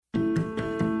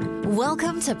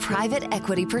Welcome to Private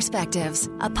Equity Perspectives,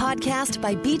 a podcast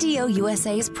by BDO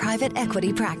USA's private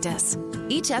equity practice.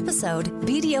 Each episode,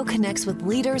 BDO connects with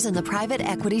leaders in the private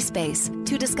equity space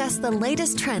to discuss the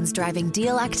latest trends driving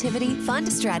deal activity, fund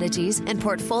strategies, and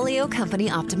portfolio company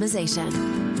optimization.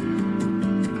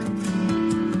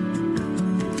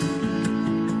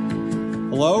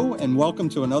 Hello, and welcome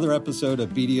to another episode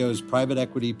of BDO's Private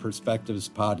Equity Perspectives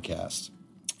podcast.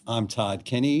 I'm Todd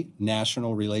Kinney,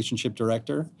 National Relationship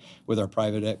Director with our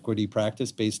private equity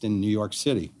practice based in New York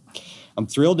City. I'm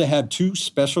thrilled to have two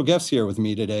special guests here with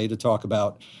me today to talk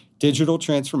about digital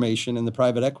transformation in the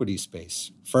private equity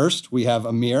space. First, we have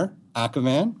Amir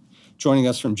Akhavan joining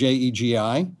us from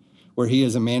JEGI, where he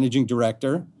is a managing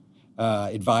director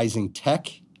advising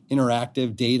tech,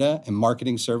 interactive data, and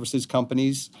marketing services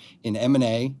companies in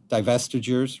M&A,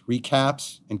 divestitures,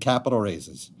 recaps, and capital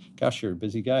raises. Gosh, you're a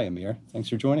busy guy, Amir. Thanks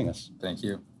for joining us. Thank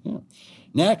you. Yeah.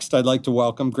 Next, I'd like to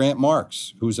welcome Grant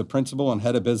Marks, who's a principal and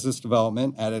head of business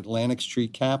development at Atlantic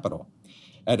Street Capital.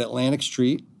 At Atlantic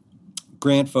Street,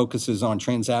 Grant focuses on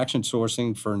transaction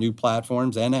sourcing for new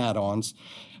platforms and add-ons,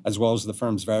 as well as the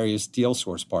firm's various deal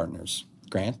source partners.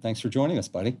 Grant, thanks for joining us,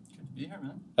 buddy. Good to be here,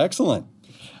 man. Excellent.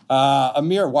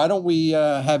 Amir, why don't we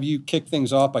have you kick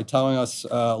things off by telling us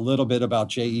a little bit about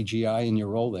JEGI and your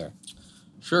role there?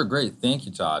 Sure, great. Thank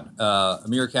you, Todd.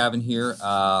 Amir Akhavan here.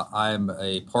 I'm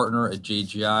a partner at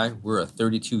JEGI. We're a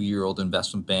 32-year-old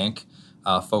investment bank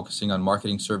focusing on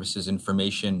marketing services,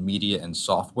 information, media, and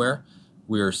software.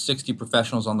 We are 60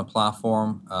 professionals on the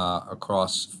platform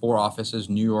across 4 offices,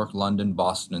 New York, London,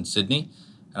 Boston, and Sydney.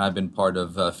 And I've been part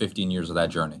of 15 years of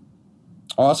that journey.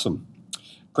 Awesome.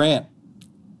 Grant,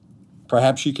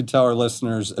 perhaps you could tell our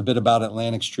listeners a bit about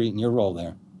Atlantic Street and your role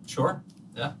there. Sure.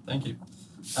 Yeah, thank you.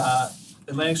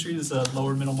 Atlantic Street is a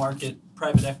lower middle market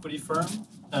private equity firm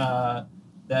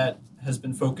that has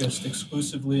been focused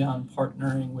exclusively on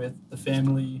partnering with the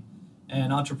family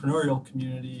and entrepreneurial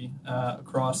community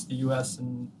across the U.S.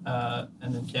 and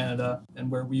in Canada.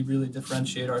 And where we really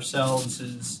differentiate ourselves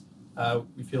is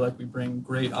we feel like we bring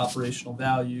great operational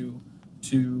value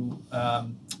to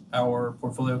our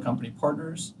portfolio company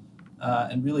partners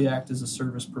and really act as a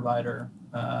service provider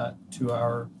to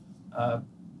our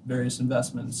various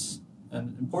investments.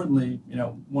 And importantly,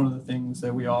 one of the things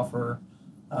that we offer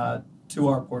to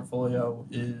our portfolio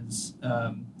is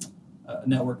a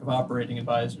network of operating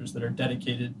advisors that are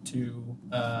dedicated to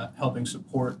helping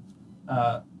support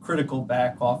critical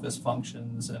back office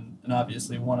functions, and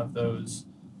obviously one of those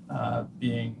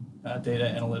being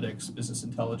data analytics, business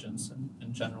intelligence,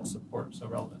 and general support, so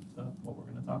relevant to what we're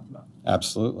going to talk about.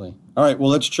 Absolutely. All right, well,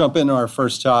 let's jump into our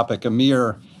first topic.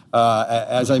 Amir,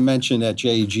 as I mentioned at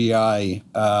JEGI,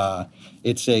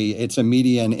 it's a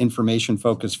media and information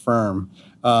focused firm.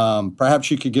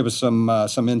 Perhaps you could give us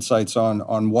some insights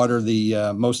on what are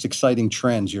the most exciting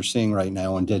trends you're seeing right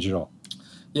now in digital.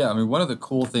 Yeah, I mean, one of the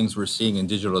cool things we're seeing in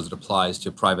digital as it applies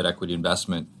to private equity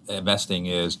investing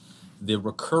is the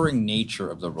recurring nature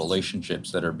of the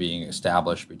relationships that are being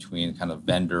established between kind of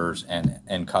vendors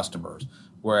and customers.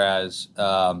 Whereas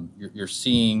you're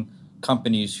seeing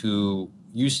companies who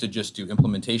used to just do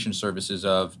implementation services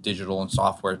of digital and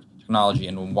software technology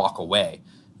and walk away.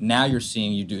 Now you're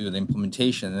seeing you do the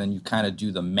implementation and then you kind of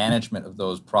do the management of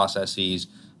those processes,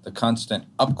 the constant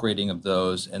upgrading of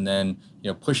those, and then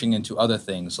pushing into other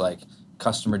things like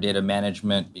customer data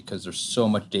management, because there's so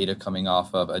much data coming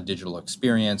off of a digital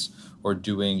experience, or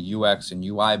doing UX and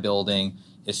UI building.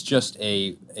 It's just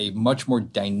a much more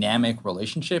dynamic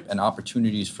relationship and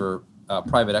opportunities for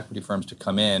private equity firms to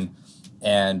come in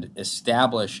and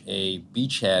establish a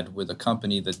beachhead with a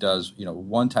company that does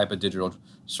one type of digital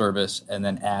service and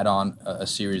then add on a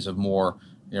series of more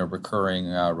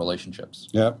recurring relationships.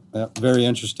 Yeah, very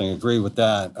interesting. Agree with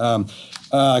that.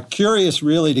 Curious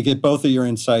really to get both of your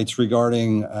insights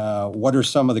regarding what are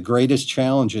some of the greatest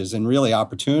challenges and really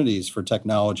opportunities for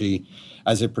technology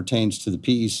as it pertains to the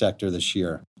PE sector this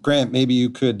year. Grant, maybe you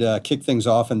could kick things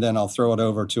off and then I'll throw it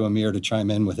over to Amir to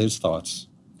chime in with his thoughts.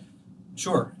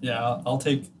 Sure. Yeah, I'll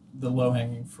take the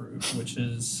low-hanging fruit, which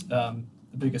is the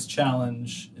biggest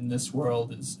challenge in this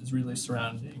world is really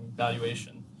surrounding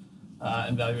valuation.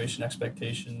 And valuation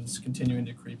expectations continuing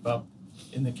to creep up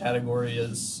in the category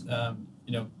as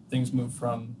things move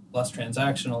from less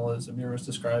transactional, as Amir was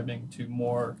describing, to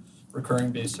more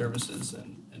recurring-based services,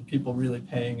 and people really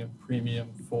paying a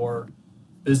premium for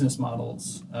business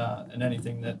models and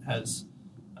anything that has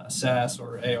SaaS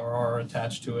or ARR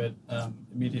attached to it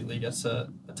immediately gets a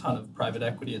ton of private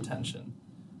equity attention.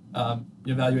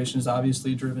 Valuation is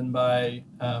obviously driven by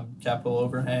capital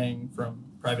overhang from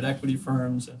private equity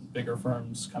firms and bigger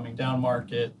firms coming down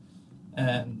market,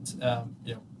 and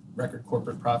record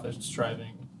corporate profits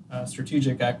driving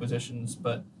strategic acquisitions.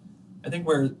 But I think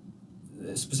where,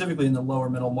 specifically in the lower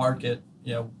middle market,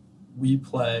 we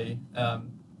play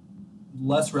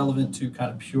less relevant to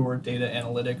kind of pure data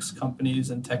analytics companies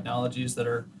and technologies that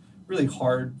are really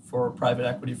hard for private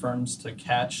equity firms to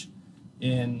catch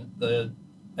in the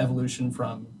evolution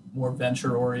from more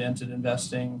venture-oriented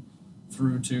investing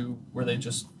through to where they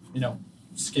just,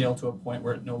 scale to a point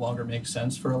where it no longer makes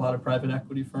sense for a lot of private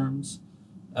equity firms.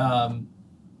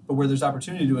 But where there's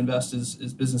opportunity to invest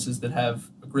is businesses that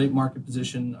have a great market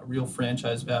position, a real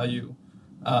franchise value,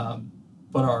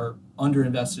 but are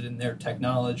underinvested in their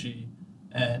technology,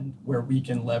 and where we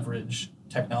can leverage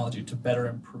technology to better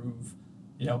improve,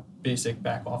 basic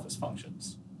back office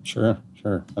functions. Sure.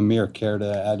 Amir, care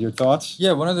to add your thoughts?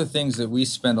 Yeah, one of the things that we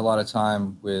spend a lot of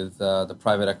time with the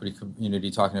private equity community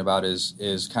talking about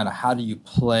is kind of how do you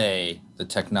play the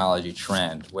technology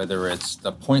trend, whether it's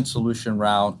the point solution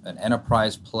route, an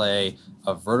enterprise play,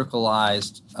 a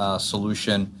verticalized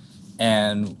solution.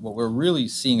 And what we're really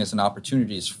seeing as an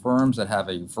opportunity is firms that have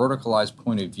a verticalized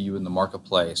point of view in the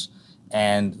marketplace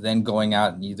and then going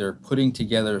out and either putting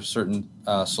together certain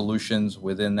solutions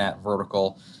within that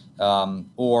vertical,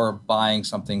 or buying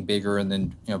something bigger and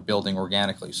then building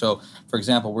organically. So, for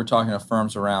example, we're talking to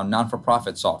firms around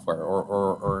non-for-profit software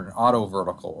or an auto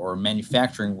vertical or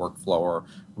manufacturing workflow or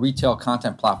retail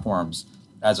content platforms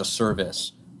as a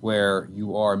service, where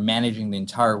you are managing the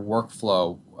entire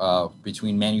workflow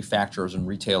between manufacturers and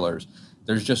retailers.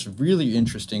 There's just really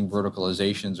interesting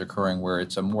verticalizations occurring where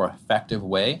it's a more effective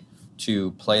way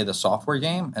to play the software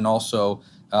game, and also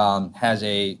has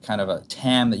a kind of a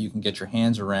TAM that you can get your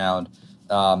hands around,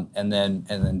 and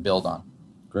then build on.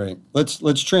 Great.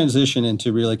 Let's transition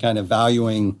into really kind of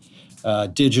valuing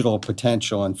digital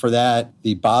potential, and for that,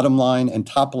 the bottom line and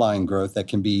top line growth that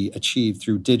can be achieved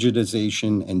through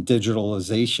digitization and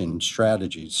digitalization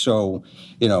strategies. So,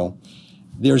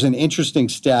 there's an interesting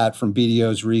stat from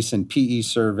BDO's recent PE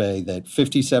survey that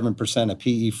 57% of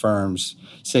PE firms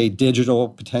say digital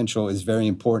potential is very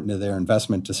important to their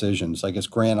investment decisions. I guess,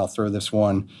 Grant, I'll throw this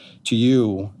one to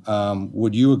you.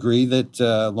 Would you agree that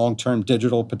long-term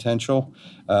digital potential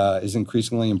is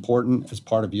increasingly important as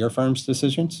part of your firm's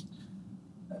decisions?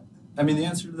 I mean, the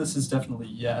answer to this is definitely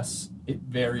yes. It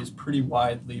varies pretty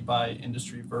widely by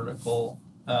industry vertical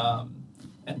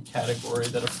and category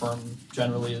that a firm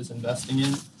generally is investing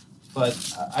in.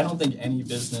 But I don't think any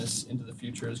business into the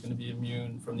future is going to be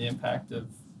immune from the impact of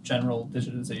general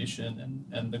digitization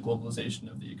and the globalization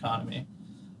of the economy.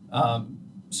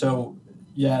 So,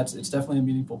 yeah, it's definitely a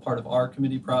meaningful part of our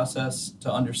committee process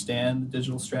to understand the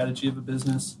digital strategy of a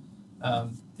business,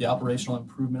 the operational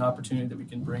improvement opportunity that we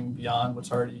can bring beyond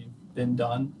what's already been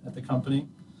done at the company.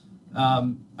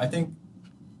 I think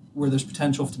where there's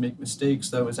potential to make mistakes,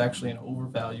 though, is actually in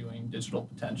overvaluing digital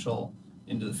potential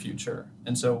into the future.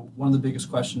 And so one of the biggest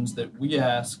questions that we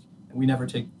ask, and we never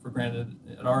take for granted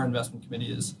at our investment committee,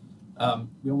 is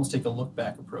we almost take a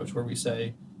look-back approach where we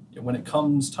say, when it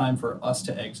comes time for us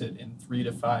to exit in 3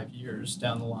 to 5 years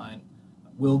down the line,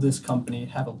 will this company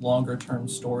have a longer-term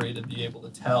story to be able to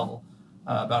tell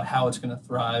about how it's going to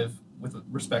thrive with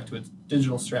respect to its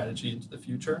digital strategy into the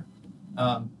future?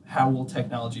 How will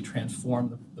technology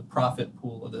transform the profit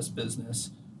pool of this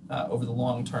business over the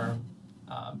long term?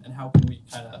 And how can we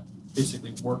kind of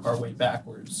basically work our way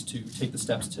backwards to take the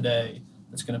steps today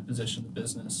that's going to position the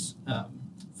business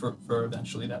for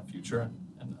eventually that future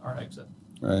and our exit?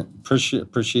 Right.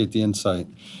 Appreciate the insight.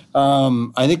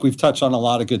 I think we've touched on a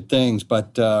lot of good things,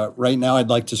 but right now I'd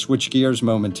like to switch gears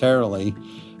momentarily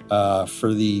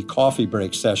for the coffee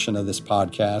break session of this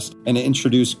podcast and to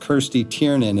introduce Kirsty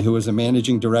Tiernan, who is a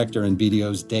managing director in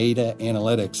BDO's data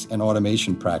analytics and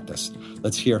automation practice.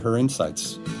 Let's hear her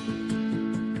insights.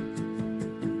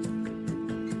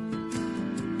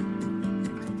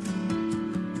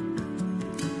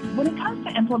 When it comes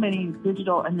to implementing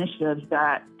digital initiatives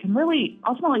that can really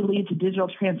ultimately lead to digital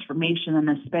transformation in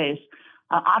this space,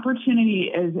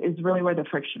 opportunity is really where the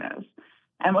friction is.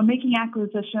 And when making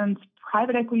acquisitions,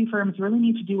 private equity firms really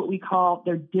need to do what we call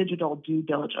their digital due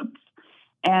diligence.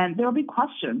 And there will be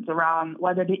questions around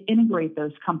whether to integrate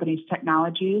those companies'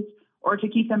 technologies or to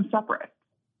keep them separate.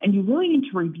 And you really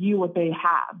need to review what they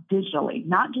have digitally,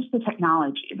 not just the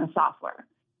technology and the software.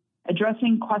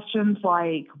 Addressing questions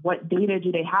like what data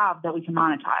do they have that we can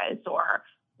monetize, or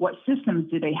what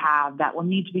systems do they have that will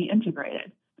need to be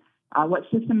integrated? What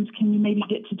systems can you maybe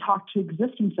get to talk to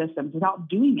existing systems without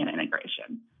doing an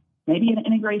integration? Maybe an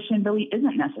integration really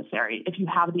isn't necessary if you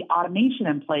have the automation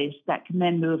in place that can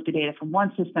then move the data from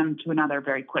one system to another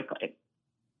very quickly.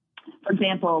 For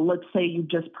example, let's say you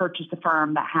just purchased a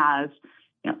firm that has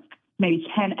maybe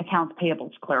 10 accounts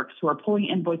payables clerks who are pulling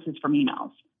invoices from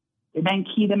emails. They then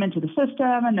key them into the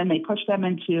system, and then they push them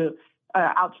into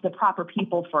out to the proper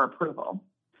people for approval.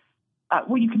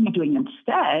 What you can be doing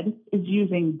instead is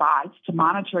using bots to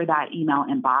monitor that email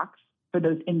inbox for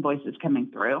those invoices coming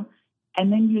through,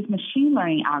 and then use machine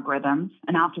learning algorithms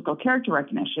and optical character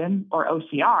recognition, or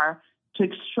OCR, to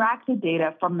extract the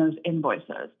data from those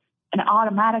invoices and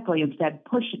automatically instead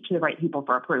push it to the right people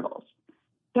for approvals.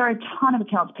 There are a ton of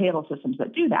accounts payable systems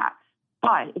that do that.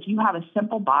 But if you have a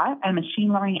simple bot and a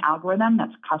machine learning algorithm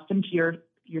that's custom to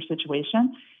your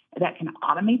situation that can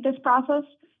automate this process,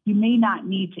 you may not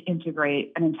need to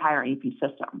integrate an entire AP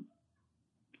system.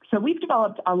 So we've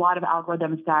developed a lot of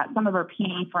algorithms that some of our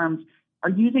PE firms are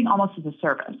using almost as a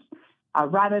service.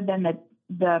 Rather than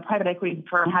the private equity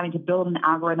firm having to build an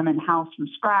algorithm in-house from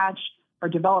scratch or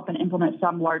develop and implement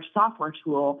some large software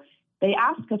tool, they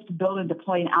ask us to build and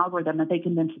deploy an algorithm that they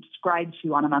can then subscribe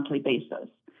to on a monthly basis.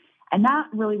 And that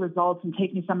really results in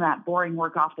taking some of that boring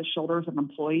work off the shoulders of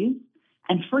employees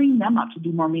and freeing them up to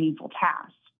do more meaningful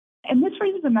tasks. And this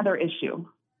raises another issue,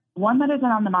 one that isn't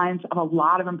on the minds of a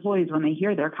lot of employees when they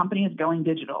hear their company is going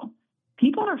digital.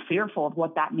 People are fearful of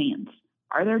what that means.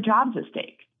 Are their jobs at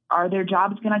stake? Are their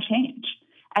jobs going to change?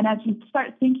 And as you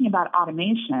start thinking about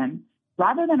automation,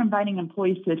 rather than inviting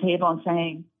employees to the table and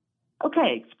saying,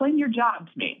 okay, explain your job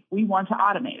to me, we want to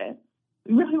automate it,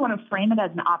 we really want to frame it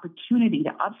as an opportunity to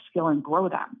upskill and grow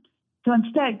them. So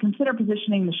instead, consider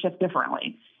positioning the shift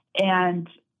differently and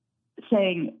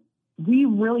saying, we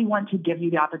really want to give you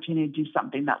the opportunity to do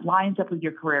something that lines up with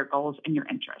your career goals and your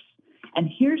interests. And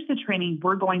here's the training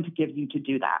we're going to give you to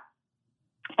do that.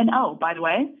 And oh, by the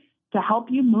way, to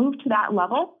help you move to that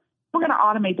level, we're going to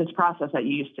automate this process that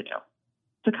you used to do.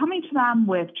 So coming to them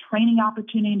with training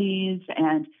opportunities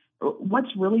and what's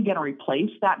really going to replace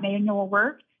that manual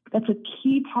work, that's a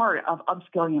key part of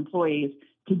upskilling employees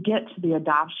to get to the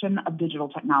adoption of digital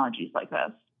technologies like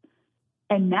this.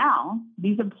 And now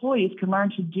these employees can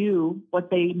learn to do what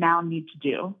they now need to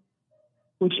do,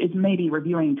 which is maybe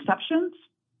reviewing exceptions,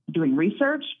 doing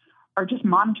research, or just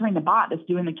monitoring the bot that's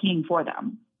doing the keying for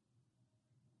them.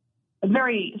 A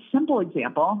very simple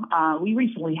example, we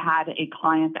recently had a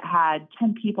client that had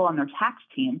 10 people on their tax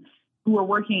team who were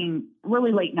working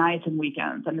really late nights and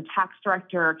weekends. And the tax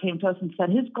director came to us and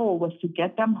said his goal was to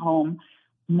get them home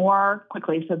more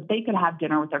quickly so they could have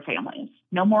dinner with their families.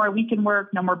 No more weekend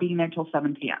work, no more being there till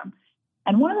 7 p.m.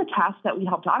 And one of the tasks that we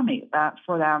helped automate that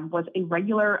for them was a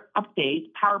regular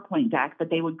update PowerPoint deck that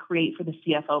they would create for the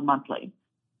CFO monthly.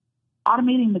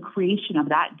 Automating the creation of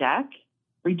that deck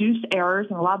reduced errors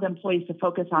and allowed the employees to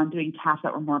focus on doing tasks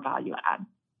that were more value add.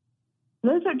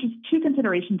 Those are just two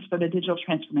considerations for the digital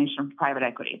transformation of private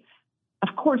equity.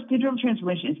 Of course, digital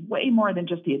transformation is way more than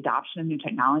just the adoption of new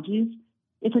technologies.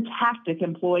 It's a tactic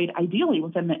employed ideally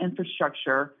within the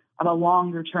infrastructure of a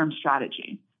longer-term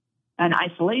strategy. In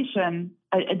isolation,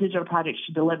 a digital project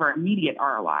should deliver immediate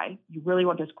ROI. You really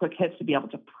want those quick hits to be able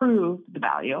to prove the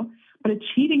value. But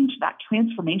achieving that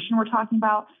transformation we're talking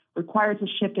about requires a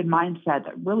shift in mindset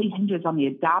that really hinges on the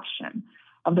adoption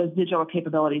of those digital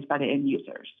capabilities by the end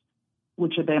users,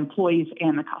 which are the employees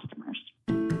and the customers.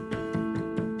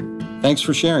 Thanks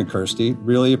for sharing, Kirsty.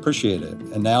 Really appreciate it.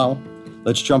 And now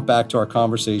let's jump back to our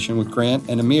conversation with Grant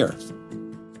and Amir.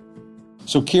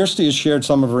 So Kirsty has shared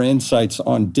some of her insights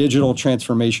on digital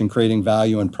transformation creating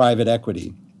value in private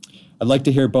equity. I'd like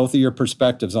to hear both of your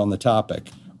perspectives on the topic.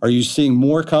 Are you seeing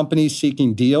more companies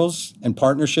seeking deals and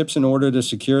partnerships in order to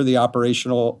secure the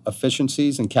operational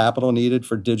efficiencies and capital needed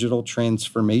for digital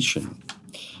transformation?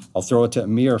 I'll throw it to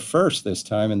Amir first this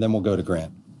time, and then we'll go to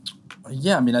Grant.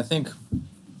 Yeah, I think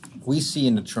we see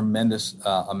a tremendous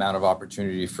amount of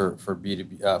opportunity for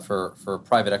B2B for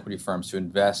private equity firms to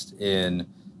invest in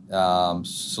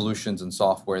solutions and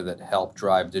software that help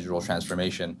drive digital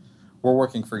transformation. We're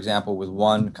working, for example, with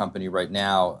one company right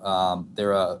now.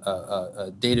 They're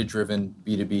a data-driven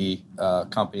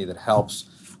B2B company that helps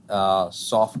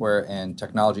software and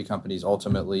technology companies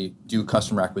ultimately do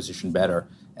customer acquisition better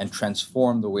and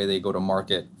transform the way they go to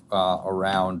market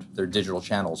around their digital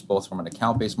channels, both from an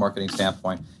account-based marketing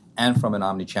standpoint and from an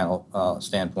omni-channel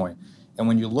standpoint. And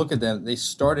when you look at them, they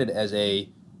started as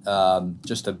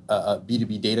just a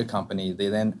B2B data company. They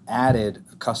then added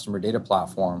a customer data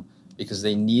platform because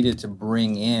they needed to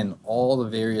bring in all the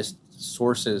various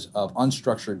sources of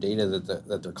unstructured data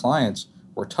that their clients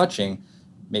were touching,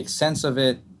 make sense of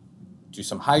it, do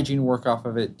some hygiene work off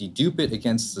of it, dedupe it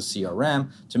against the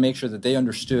CRM to make sure that they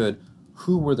understood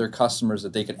who were their customers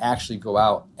that they could actually go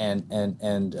out and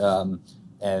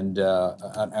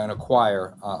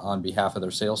acquire on behalf of their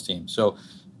sales team. So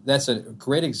that's a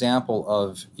great example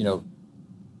of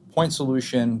point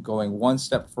solution, going one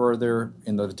step further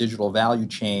in the digital value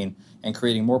chain and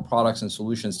creating more products and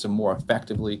solutions to more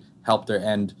effectively help their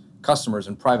end customers.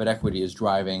 And private equity is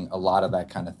driving a lot of that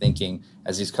kind of thinking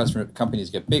as these companies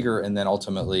get bigger and then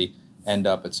ultimately end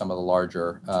up at some of the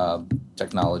larger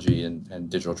technology and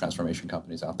digital transformation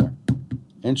companies out there.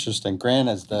 Interesting. Grant,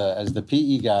 as the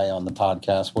PE guy on the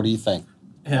podcast, what do you think?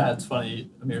 Yeah, it's funny.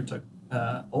 Amir took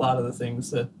a lot of the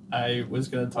things that I was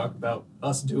going to talk about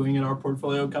us doing in our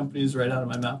portfolio companies right out of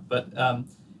my mouth. But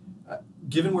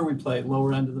given where we play,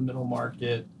 lower end of the middle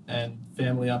market and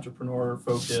family entrepreneur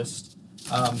focused,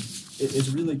 it's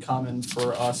really common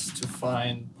for us to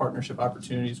find partnership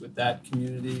opportunities with that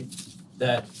community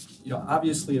that,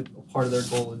 obviously a part of their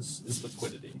goal is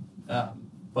liquidity.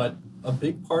 But a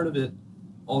big part of it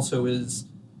also is,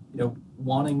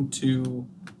 wanting to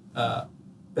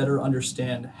better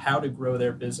understand how to grow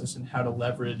their business and how to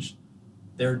leverage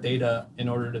their data in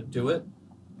order to do it.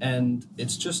 And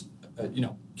it's just,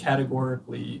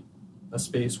 categorically a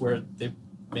space where they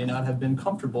may not have been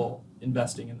comfortable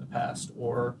investing in the past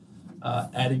or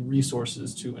adding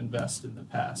resources to invest in the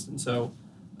past. And so,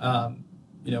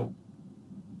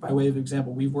 by way of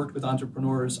example, we've worked with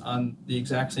entrepreneurs on the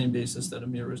exact same basis that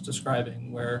Amir was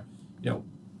describing, where,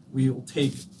 we will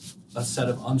take a set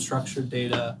of unstructured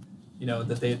data,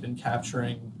 that they had been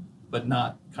capturing, but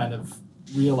not kind of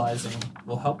realizing.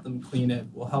 We'll help them clean it.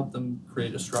 We'll help them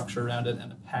create a structure around it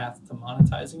and a path to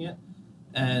monetizing it,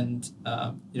 and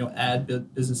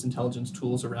add business intelligence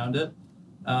tools around it.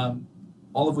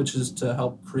 All of which is to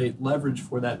help create leverage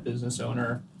for that business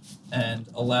owner and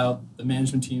allow the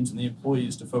management teams and the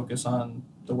employees to focus on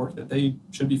the work that they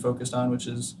should be focused on, which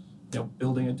is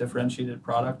building a differentiated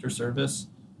product or service,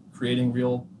 creating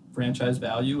real franchise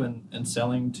value, and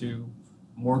selling to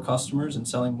more customers and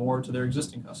selling more to their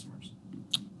existing customers.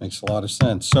 Makes a lot of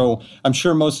sense. So I'm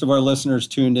sure most of our listeners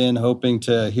tuned in hoping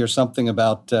to hear something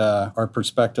about our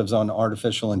perspectives on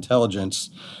artificial intelligence.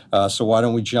 So why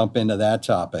don't we jump into that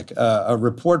topic? A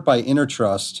report by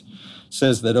Intertrust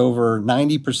says that over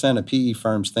 90% of PE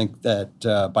firms think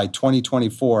that by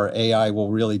 2024, AI will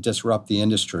really disrupt the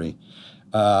industry.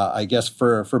 I guess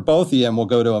for both of you, and we'll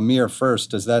go to Amir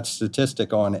first, does that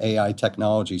statistic on AI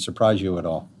technology surprise you at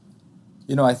all?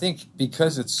 I think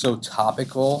because it's so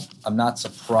topical, I'm not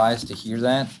surprised to hear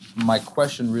that. My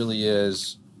question really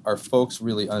is, are folks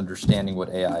really understanding what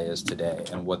AI is today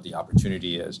and what the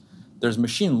opportunity is? There's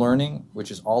machine learning,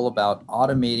 which is all about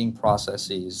automating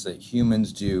processes that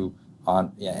humans do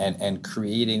and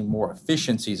creating more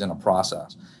efficiencies in a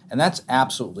process. And that's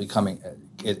absolutely coming.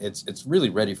 It's really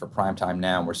ready for prime time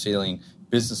now. We're seeing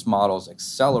business models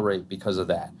accelerate because of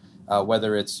that.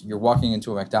 Whether it's you're walking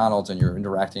into a McDonald's and you're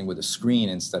interacting with a screen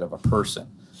instead of a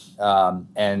person,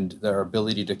 and their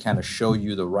ability to kind of show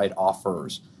you the right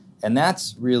offers. And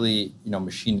that's really,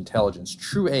 machine intelligence,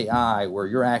 true AI, where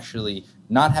you're actually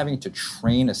not having to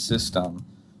train a system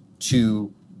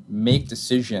to make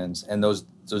decisions, and those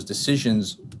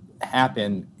decisions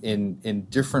happen in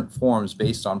different forms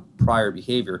based on prior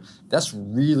behavior. That's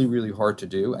really, really hard to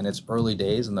do, and it's early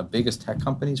days, and the biggest tech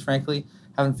companies, frankly,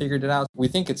 haven't figured it out. We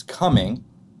think it's coming,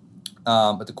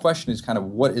 but the question is kind of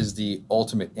what is the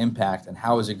ultimate impact and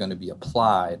how is it going to be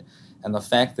applied? And the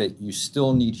fact that you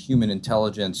still need human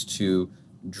intelligence to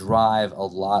drive a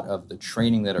lot of the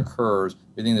training that occurs,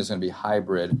 we think there's going to be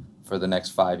hybrid for the next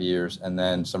 5 years and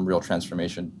then some real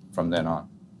transformation from then on.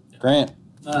 Grant?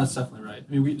 That's definitely right. I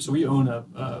mean, we own a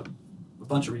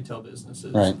bunch of retail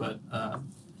businesses, right. But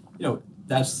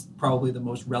that's probably the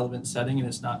most relevant setting, and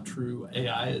it's not true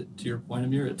AI. To your point,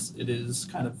 Amir, it is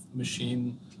kind of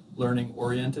machine learning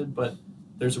oriented, but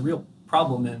there's a real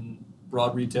problem in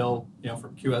broad retail,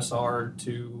 from QSR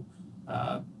to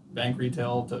bank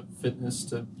retail to fitness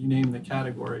to you name the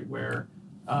category, where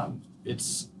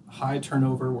it's high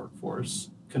turnover workforce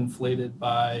conflated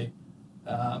by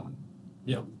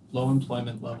low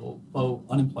unemployment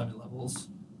levels,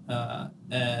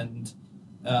 and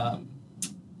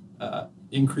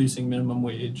increasing minimum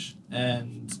wage,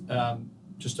 and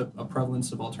just a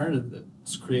prevalence of alternative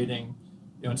that's creating,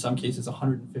 in some cases,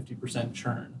 150%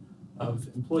 churn of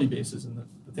employee bases. And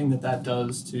the thing that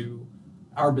does to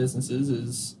our businesses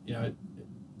is,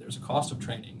 there's a cost of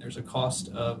training, there's a cost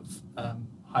of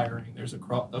hiring, there's a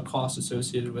cost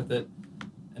associated with it.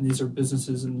 And these are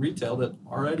businesses in retail that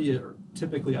already are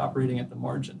typically operating at the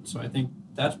margin. So I think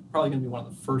that's probably going to be one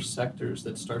of the first sectors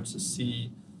that starts to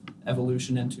see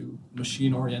evolution into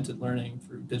machine-oriented learning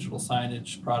through digital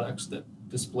signage products that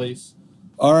displace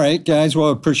All right, guys. Well,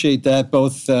 appreciate that.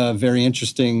 Both very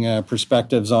interesting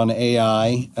perspectives on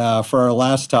AI. For our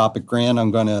last topic, Grant, I'm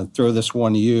going to throw this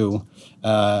one to you.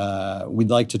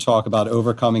 We'd like to talk about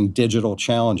overcoming digital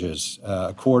challenges.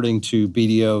 According to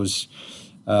BDO's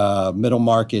Middle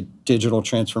Market Digital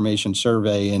Transformation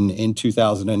Survey in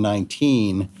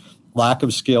 2019, lack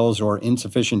of skills or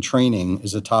insufficient training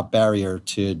is a top barrier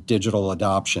to digital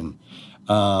adoption.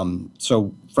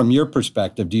 So from your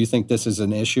perspective, do you think this is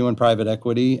an issue in private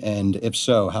equity? And if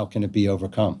so, how can it be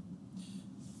overcome?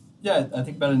 Yeah, I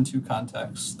think about it in two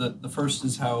contexts. The first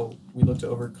is how we look to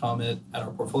overcome it at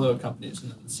our portfolio companies,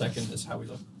 and then the second is how we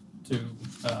look to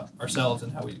ourselves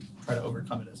and how we try to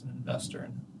overcome it as an investor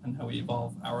and how we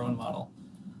evolve our own model.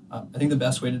 I think the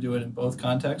best way to do it in both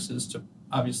contexts is to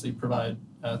obviously provide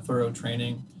thorough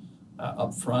training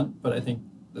up front, but I think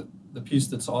the piece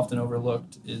that's often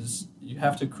overlooked is you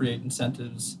have to create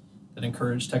incentives that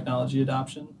encourage technology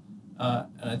adoption.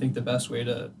 And I think the best way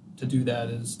to do that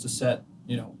is to set,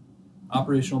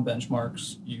 operational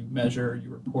benchmarks you measure, you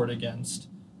report against.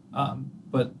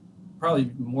 But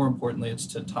probably more importantly, it's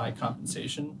to tie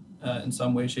compensation in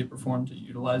some way, shape, or form to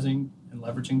utilizing and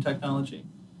leveraging technology.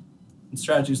 And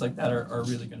strategies like that are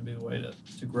really going to be the way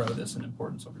to grow this in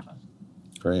importance over time.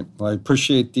 Great. Well, I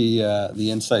appreciate the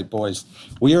insight, boys.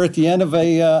 We are at the end of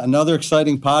another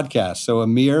exciting podcast. So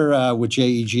Amir with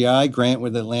JEGI, Grant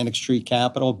with Atlantic Street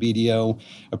Capital, BDO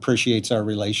appreciates our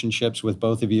relationships with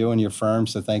both of you and your firm.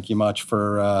 So thank you much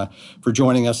for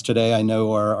joining us today. I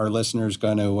know our listeners are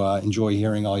going to enjoy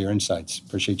hearing all your insights.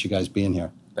 Appreciate you guys being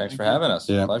here. Thanks for having us.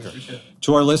 Yeah. Pleasure.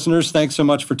 To our listeners, thanks so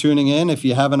much for tuning in. If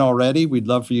you haven't already, we'd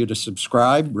love for you to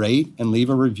subscribe, rate, and leave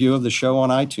a review of the show on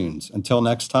iTunes. Until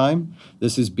next time,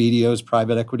 this is BDO's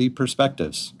Private Equity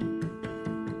Perspectives.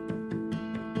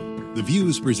 The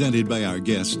views presented by our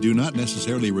guests do not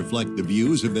necessarily reflect the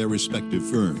views of their respective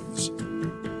firms.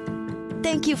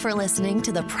 Thank you for listening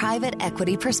to the Private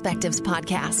Equity Perspectives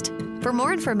podcast. For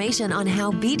more information on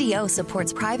how BDO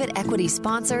supports private equity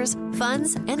sponsors,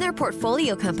 funds, and their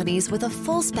portfolio companies with a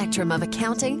full spectrum of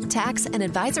accounting, tax, and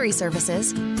advisory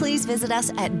services, please visit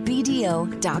us at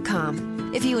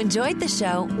BDO.com. If you enjoyed the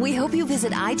show, we hope you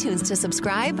visit iTunes to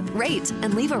subscribe, rate,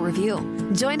 and leave a review.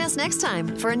 Join us next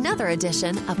time for another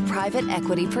edition of Private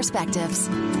Equity Perspectives.